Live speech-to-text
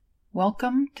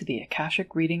Welcome to the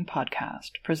Akashic Reading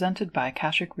Podcast, presented by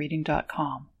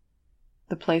AkashicReading.com,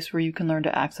 the place where you can learn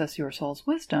to access your soul's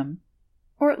wisdom,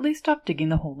 or at least stop digging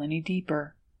the hole any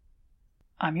deeper.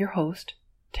 I'm your host,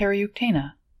 Terry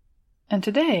Uktana, and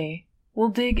today we'll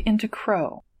dig into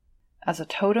Crow as a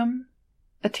totem,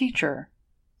 a teacher,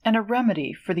 and a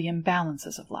remedy for the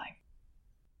imbalances of life.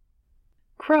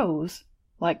 Crows,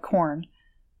 like corn,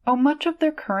 owe much of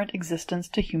their current existence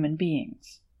to human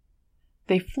beings.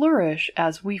 They flourish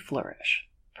as we flourish,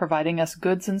 providing us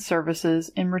goods and services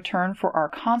in return for our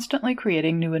constantly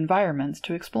creating new environments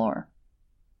to explore.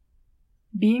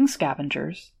 Being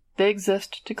scavengers, they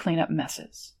exist to clean up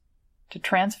messes, to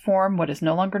transform what is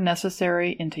no longer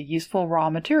necessary into useful raw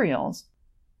materials,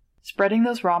 spreading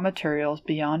those raw materials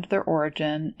beyond their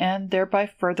origin and thereby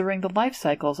furthering the life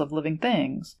cycles of living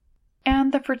things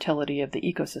and the fertility of the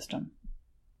ecosystem.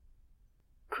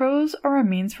 Crows are a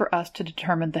means for us to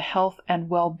determine the health and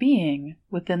well-being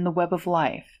within the web of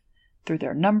life through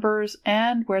their numbers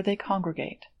and where they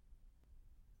congregate.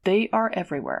 They are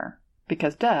everywhere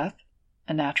because death,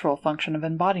 a natural function of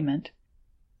embodiment,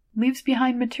 leaves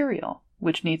behind material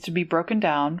which needs to be broken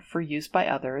down for use by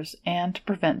others and to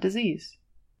prevent disease.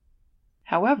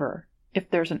 However, if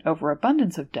there's an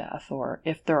overabundance of death or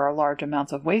if there are large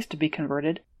amounts of waste to be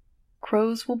converted,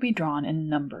 crows will be drawn in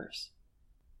numbers.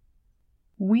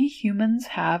 We humans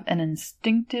have an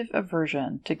instinctive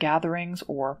aversion to gatherings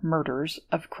or murders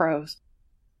of crows,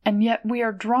 and yet we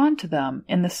are drawn to them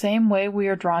in the same way we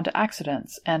are drawn to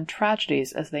accidents and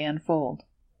tragedies as they unfold.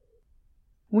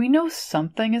 We know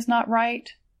something is not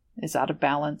right, is out of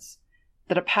balance,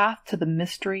 that a path to the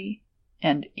mystery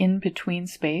and in-between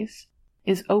space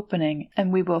is opening,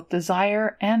 and we both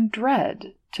desire and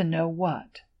dread to know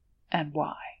what and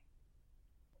why.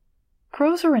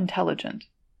 Crows are intelligent,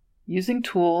 using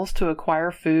tools to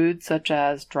acquire food such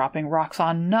as dropping rocks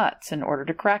on nuts in order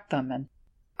to crack them and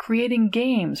creating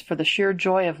games for the sheer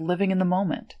joy of living in the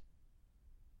moment.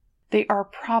 They are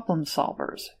problem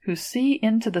solvers who see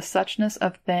into the suchness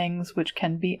of things which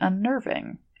can be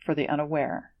unnerving for the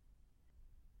unaware.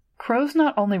 Crows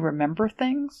not only remember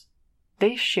things,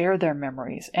 they share their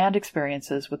memories and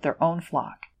experiences with their own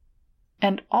flock,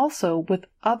 and also with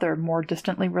other more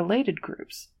distantly related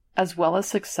groups, as well as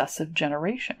successive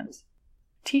generations,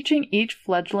 teaching each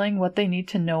fledgling what they need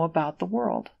to know about the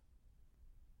world.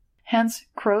 Hence,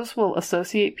 crows will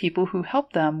associate people who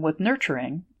help them with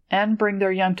nurturing and bring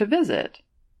their young to visit,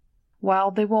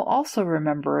 while they will also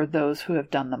remember those who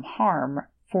have done them harm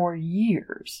for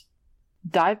years,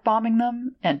 dive-bombing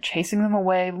them and chasing them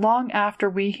away long after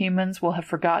we humans will have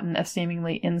forgotten a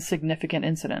seemingly insignificant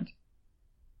incident.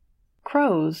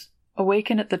 Crows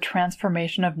awaken at the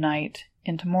transformation of night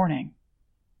into morning,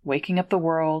 waking up the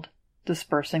world,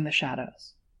 dispersing the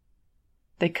shadows.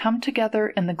 They come together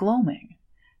in the gloaming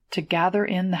to gather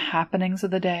in the happenings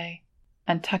of the day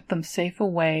and tuck them safe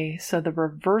away so the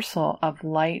reversal of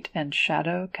light and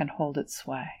shadow can hold its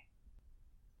sway.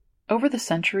 Over the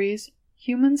centuries,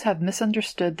 humans have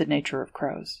misunderstood the nature of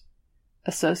crows,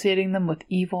 associating them with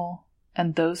evil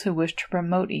and those who wish to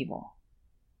promote evil.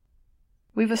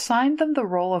 We've assigned them the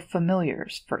role of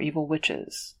familiars for evil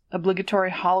witches,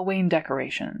 obligatory Halloween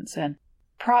decorations, and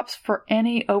props for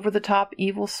any over-the-top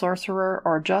evil sorcerer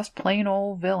or just plain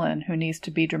old villain who needs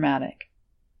to be dramatic.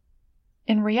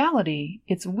 In reality,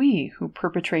 it's we who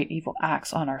perpetrate evil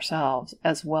acts on ourselves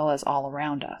as well as all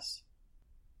around us.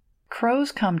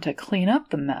 Crows come to clean up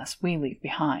the mess we leave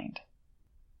behind.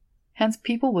 Hence,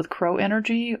 people with crow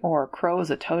energy or crow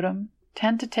as a totem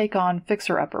tend to take on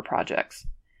fixer-upper projects.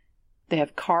 They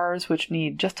have cars which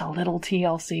need just a little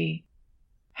TLC,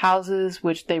 houses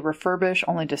which they refurbish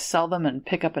only to sell them and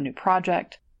pick up a new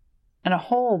project, and a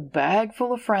whole bag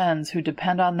full of friends who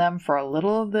depend on them for a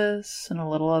little of this and a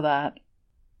little of that.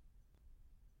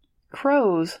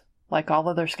 Crows, like all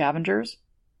other scavengers,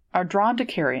 are drawn to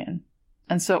carrion,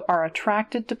 and so are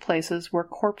attracted to places where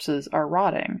corpses are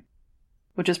rotting,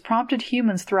 which has prompted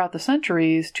humans throughout the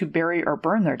centuries to bury or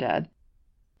burn their dead,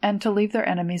 and to leave their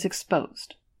enemies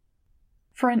exposed.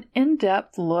 For an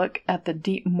in-depth look at the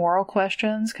deep moral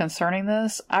questions concerning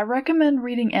this, I recommend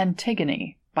reading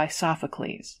Antigone by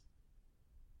Sophocles.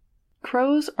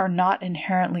 Crows are not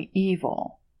inherently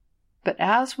evil, but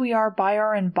as we are by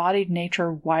our embodied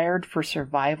nature wired for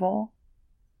survival,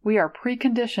 we are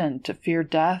preconditioned to fear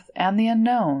death and the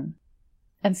unknown,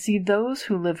 and see those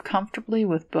who live comfortably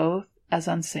with both as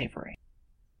unsavory.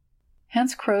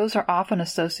 Hence, crows are often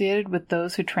associated with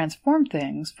those who transform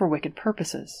things for wicked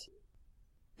purposes.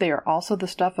 They are also the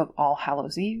stuff of All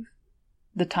Hallows' Eve,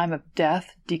 the time of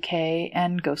death, decay,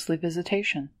 and ghostly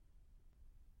visitation.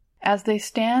 As they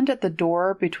stand at the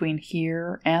door between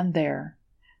here and there,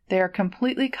 they are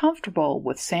completely comfortable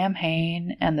with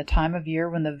Samhain and the time of year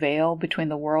when the veil between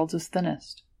the worlds is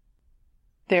thinnest.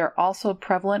 They are also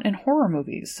prevalent in horror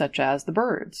movies such as The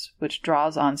Birds, which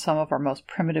draws on some of our most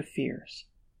primitive fears.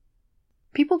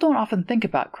 People don't often think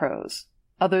about crows,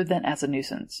 other than as a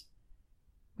nuisance.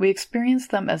 We experience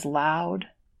them as loud,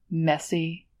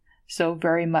 messy, so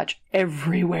very much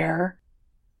everywhere,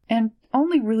 and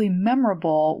only really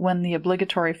memorable when the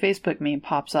obligatory Facebook meme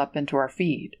pops up into our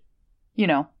feed. You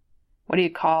know, what do you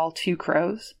call two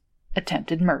crows?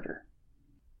 Attempted murder.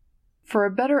 For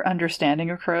a better understanding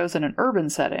of crows in an urban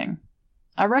setting,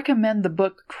 I recommend the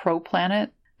book Crow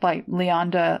Planet by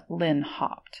Leonda Lynn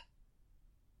Haupt.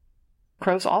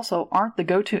 Crows also aren't the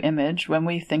go-to image when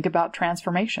we think about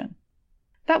transformation.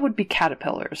 That would be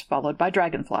caterpillars followed by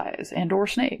dragonflies and/or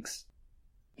snakes.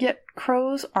 Yet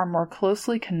crows are more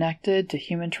closely connected to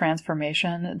human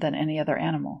transformation than any other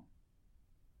animal.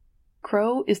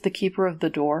 Crow is the keeper of the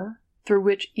door through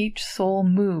which each soul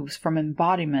moves from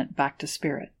embodiment back to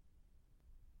spirit.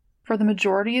 For the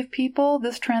majority of people,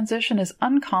 this transition is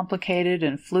uncomplicated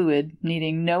and fluid,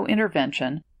 needing no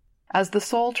intervention, as the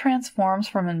soul transforms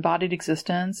from embodied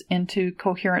existence into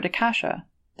coherent akasha,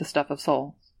 the stuff of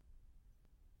souls.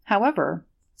 However,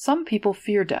 some people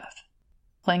fear death,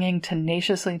 clinging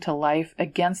tenaciously to life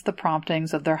against the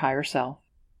promptings of their higher self,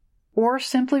 or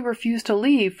simply refuse to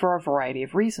leave for a variety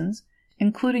of reasons,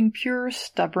 including pure,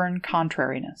 stubborn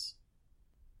contrariness.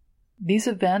 These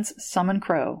events summon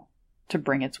Crow to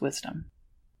bring its wisdom.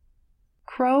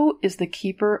 Crow is the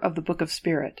keeper of the Book of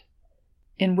Spirit,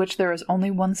 in which there is only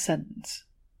one sentence: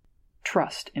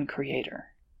 trust in Creator.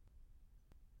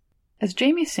 As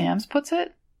Jamie Sams puts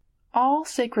it, all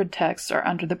sacred texts are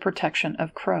under the protection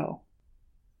of Crow.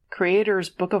 Creator's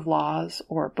Book of Laws,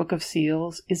 or Book of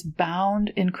Seals, is bound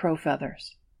in crow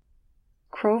feathers.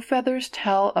 Crow feathers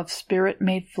tell of spirit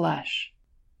made flesh.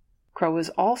 Crow is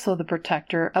also the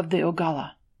protector of the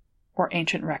Ogala, or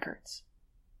ancient records.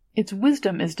 Its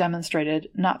wisdom is demonstrated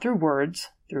not through words,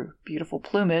 through beautiful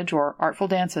plumage or artful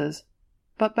dances,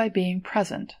 but by being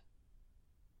present.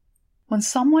 When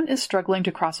someone is struggling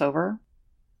to cross over,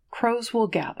 crows will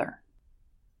gather.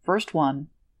 First one,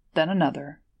 then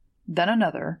another,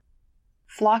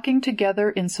 flocking together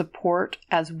in support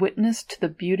as witness to the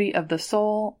beauty of the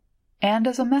soul and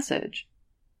as a message.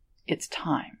 It's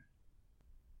time.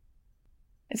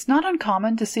 It's not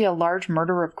uncommon to see a large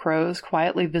murder of crows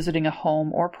quietly visiting a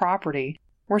home or property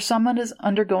where someone is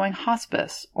undergoing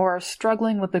hospice or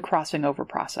struggling with the crossing over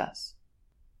process.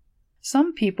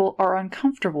 Some people are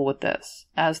uncomfortable with this,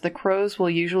 as the crows will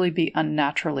usually be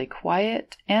unnaturally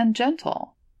quiet and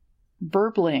gentle,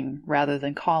 burbling rather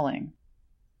than calling,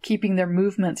 keeping their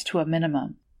movements to a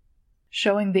minimum,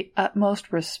 showing the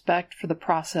utmost respect for the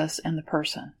process and the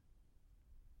person.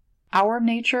 Our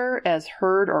nature as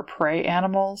herd or prey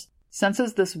animals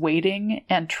senses this waiting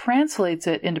and translates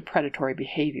it into predatory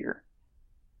behavior.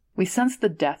 We sense the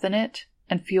death in it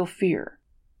and feel fear,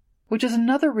 which is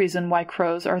another reason why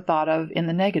crows are thought of in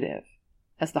the negative,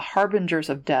 as the harbingers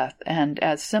of death and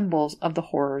as symbols of the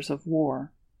horrors of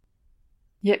war.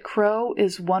 Yet crow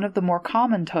is one of the more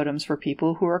common totems for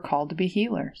people who are called to be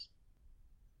healers.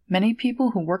 Many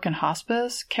people who work in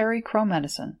hospice carry crow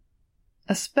medicine,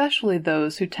 especially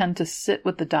those who tend to sit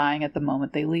with the dying at the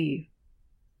moment they leave.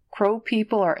 Crow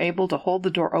people are able to hold the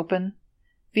door open,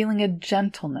 feeling a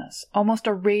gentleness, almost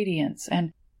a radiance,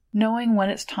 and knowing when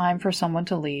it's time for someone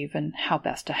to leave and how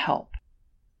best to help.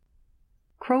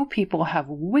 Crow people have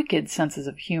wicked senses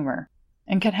of humor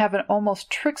and can have an almost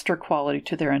trickster quality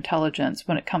to their intelligence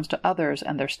when it comes to others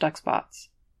and their stuck spots.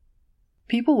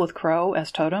 People with crow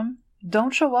as totem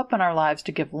don't show up in our lives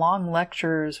to give long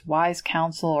lectures, wise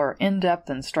counsel, or in-depth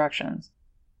instructions.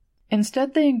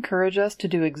 Instead, they encourage us to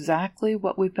do exactly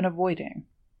what we've been avoiding,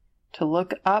 to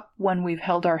look up when we've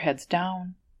held our heads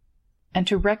down, and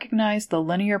to recognize the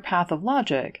linear path of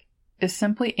logic is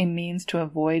simply a means to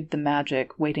avoid the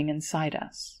magic waiting inside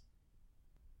us.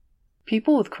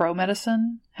 People with crow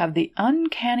medicine have the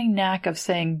uncanny knack of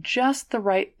saying just the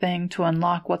right thing to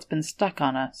unlock what's been stuck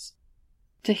on us,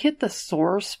 to hit the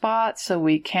sore spot so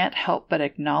we can't help but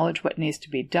acknowledge what needs to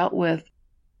be dealt with,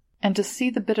 and to see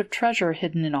the bit of treasure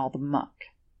hidden in all the muck.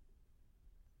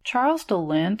 Charles de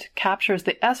Lint captures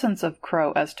the essence of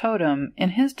crow as totem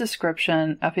in his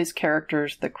description of his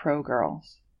characters, the Crow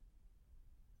Girls.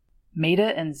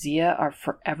 Maida and Zia are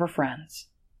forever friends.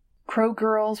 Crow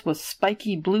girls with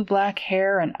spiky blue-black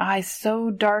hair and eyes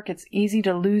so dark it's easy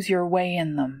to lose your way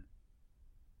in them.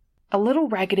 A little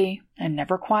raggedy and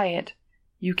never quiet,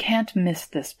 you can't miss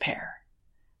this pair.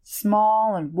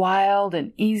 small and wild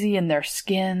and easy in their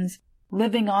skins,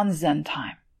 living on Zen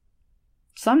time.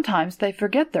 Sometimes they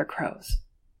forget their crows,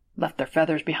 left their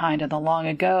feathers behind in the long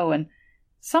ago, and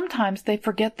sometimes they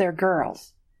forget their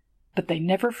girls, but they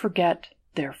never forget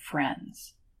their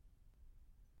friends.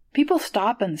 People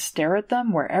stop and stare at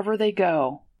them wherever they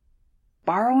go,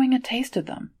 borrowing a taste of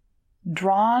them,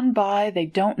 drawn by they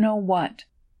don't know what.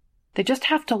 They just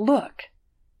have to look,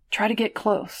 try to get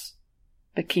close,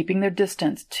 but keeping their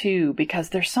distance too, because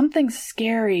there's something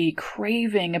scary,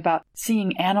 craving about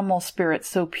seeing animal spirits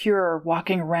so pure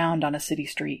walking around on a city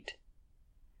street.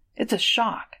 It's a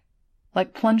shock,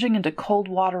 like plunging into cold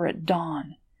water at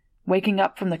dawn, waking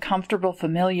up from the comfortable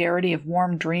familiarity of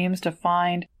warm dreams to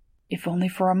find, if only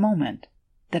for a moment,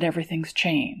 that everything's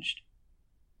changed.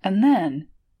 And then,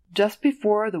 just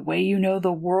before the way you know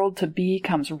the world to be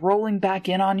comes rolling back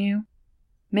in on you,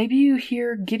 maybe you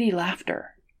hear giddy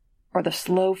laughter, or the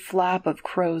slow flap of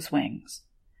crow's wings.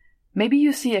 Maybe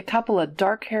you see a couple of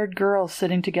dark-haired girls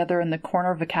sitting together in the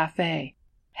corner of a cafe,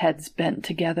 heads bent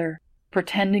together,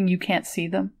 pretending you can't see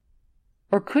them.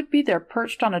 Or could be they're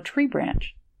perched on a tree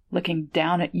branch, looking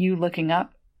down at you looking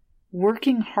up,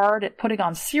 working hard at putting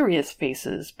on serious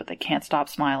faces, but they can't stop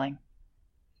smiling.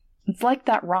 It's like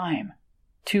that rhyme,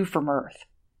 two from Earth.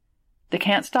 They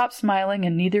can't stop smiling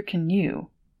and neither can you,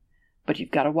 but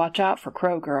you've got to watch out for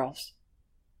crow girls.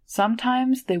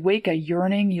 Sometimes they wake a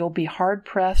yearning you'll be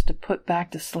hard-pressed to put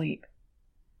back to sleep.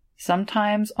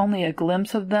 Sometimes only a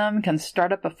glimpse of them can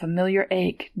start up a familiar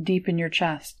ache deep in your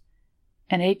chest,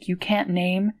 an ache you can't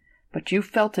name, but you've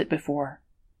felt it before,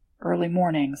 early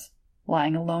mornings,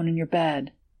 lying alone in your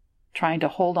bed, trying to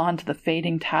hold on to the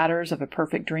fading tatters of a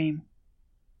perfect dream.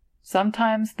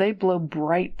 Sometimes they blow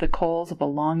bright the coals of a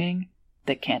longing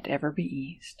that can't ever be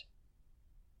eased.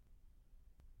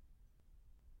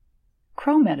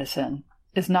 Crow medicine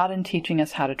is not in teaching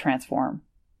us how to transform,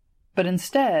 but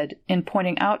instead in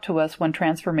pointing out to us when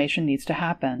transformation needs to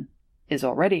happen, is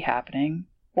already happening,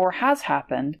 or has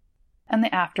happened, and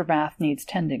the aftermath needs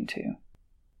tending to.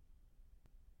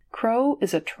 Crow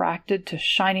is attracted to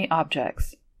shiny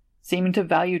objects, seeming to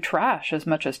value trash as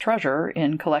much as treasure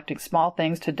in collecting small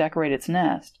things to decorate its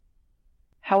nest.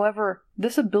 However,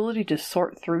 this ability to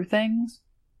sort through things,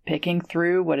 picking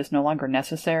through what is no longer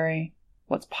necessary,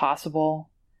 what's possible,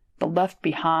 the left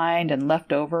behind and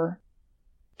left over,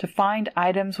 to find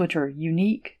items which are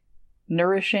unique,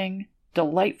 nourishing,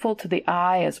 delightful to the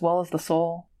eye as well as the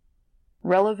soul,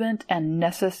 relevant and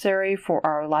necessary for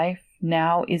our life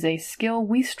now is a skill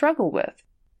we struggle with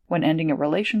when ending a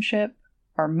relationship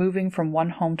or moving from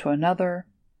one home to another,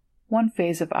 one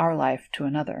phase of our life to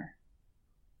another.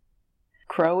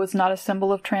 Crow is not a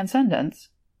symbol of transcendence,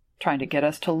 trying to get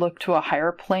us to look to a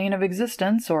higher plane of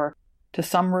existence or to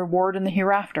some reward in the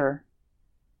hereafter.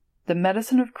 The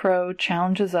medicine of Crow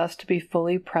challenges us to be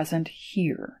fully present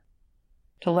here,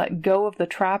 to let go of the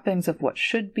trappings of what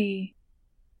should be,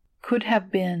 could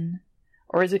have been,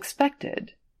 or is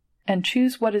expected, and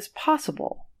choose what is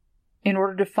possible in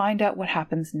order to find out what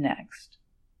happens next.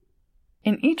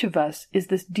 In each of us is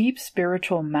this deep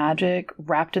spiritual magic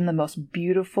wrapped in the most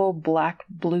beautiful black,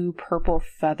 blue, purple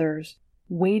feathers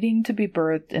waiting to be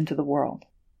birthed into the world.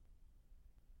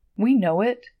 We know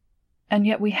it, and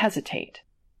yet we hesitate,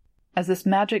 as this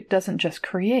magic doesn't just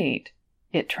create,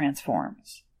 it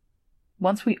transforms.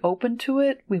 Once we open to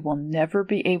it, we will never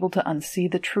be able to unsee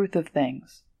the truth of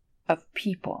things, of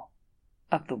people,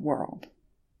 of the world.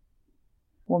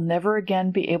 We'll never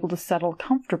again be able to settle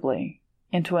comfortably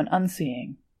into an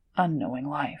unseeing, unknowing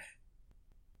life.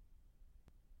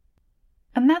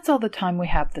 And that's all the time we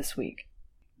have this week.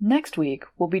 Next week,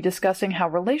 we'll be discussing how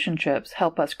relationships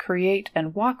help us create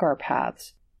and walk our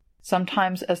paths,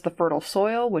 sometimes as the fertile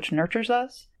soil which nurtures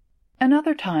us, and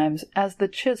other times as the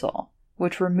chisel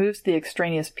which removes the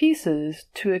extraneous pieces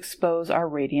to expose our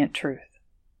radiant truth.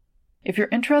 If you're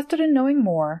interested in knowing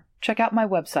more, check out my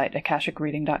website,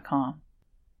 akashicreading.com.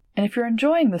 And if you're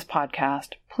enjoying this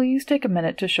podcast, please take a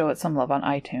minute to show it some love on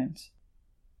iTunes.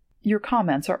 Your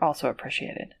comments are also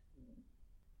appreciated.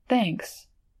 Thanks.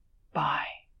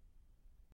 Bye.